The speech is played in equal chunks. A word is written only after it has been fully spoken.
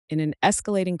In an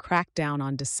escalating crackdown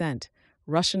on dissent,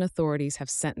 Russian authorities have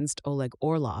sentenced Oleg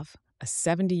Orlov, a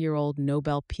 70-year-old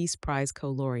Nobel Peace Prize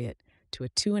co-laureate, to a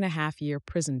 2.5-year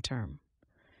prison term.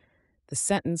 The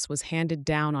sentence was handed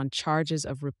down on charges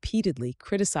of repeatedly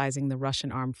criticizing the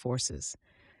Russian armed forces,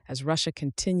 as Russia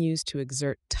continues to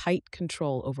exert tight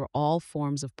control over all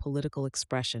forms of political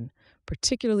expression,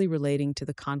 particularly relating to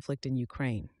the conflict in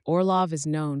Ukraine. Orlov is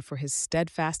known for his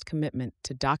steadfast commitment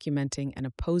to documenting and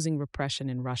opposing repression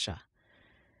in Russia.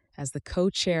 As the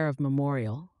co-chair of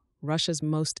Memorial, Russia's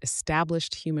most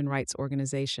established human rights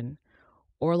organization,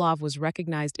 Orlov was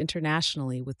recognized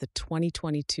internationally with the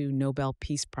 2022 Nobel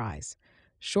Peace Prize,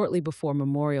 shortly before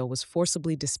Memorial was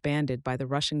forcibly disbanded by the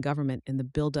Russian government in the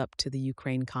build-up to the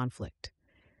Ukraine conflict.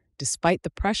 Despite the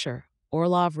pressure,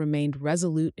 Orlov remained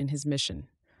resolute in his mission,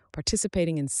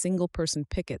 participating in single-person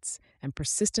pickets and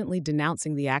persistently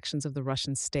denouncing the actions of the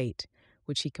Russian state,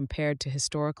 which he compared to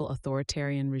historical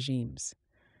authoritarian regimes.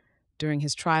 During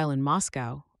his trial in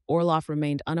Moscow, Orlov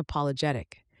remained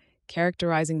unapologetic,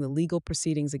 characterizing the legal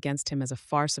proceedings against him as a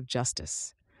farce of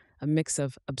justice, a mix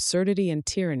of absurdity and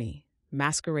tyranny,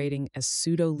 masquerading as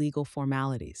pseudo-legal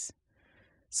formalities.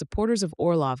 Supporters of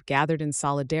Orlov gathered in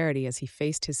solidarity as he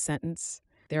faced his sentence,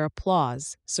 their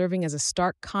applause serving as a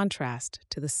stark contrast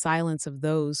to the silence of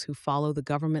those who follow the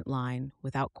government line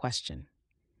without question.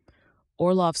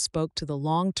 Orlov spoke to the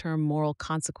long-term moral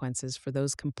consequences for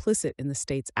those complicit in the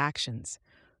state's actions,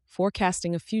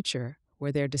 forecasting a future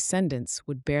where their descendants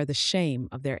would bear the shame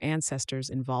of their ancestors'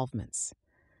 involvements.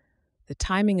 The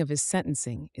timing of his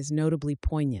sentencing is notably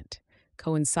poignant,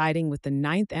 coinciding with the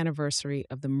 9th anniversary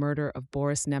of the murder of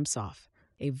Boris Nemtsov,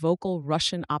 a vocal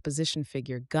Russian opposition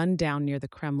figure gunned down near the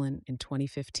Kremlin in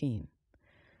 2015.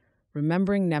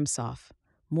 Remembering Nemtsov,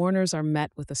 mourners are met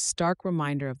with a stark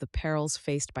reminder of the perils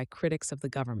faced by critics of the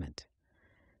government.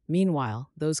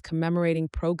 Meanwhile, those commemorating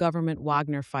pro-government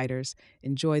Wagner fighters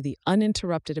enjoy the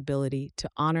uninterrupted ability to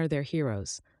honor their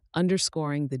heroes,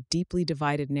 underscoring the deeply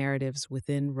divided narratives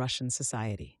within Russian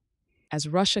society. As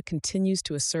Russia continues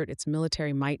to assert its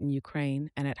military might in Ukraine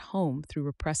and at home through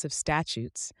repressive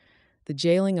statutes, the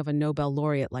jailing of a Nobel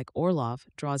laureate like Orlov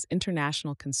draws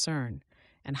international concern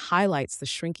and highlights the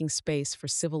shrinking space for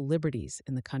civil liberties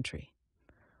in the country.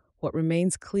 What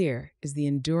remains clear is the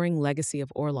enduring legacy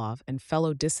of Orlov and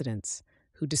fellow dissidents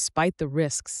who, despite the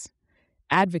risks,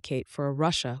 advocate for a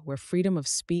Russia where freedom of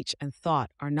speech and thought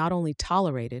are not only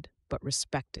tolerated but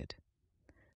respected.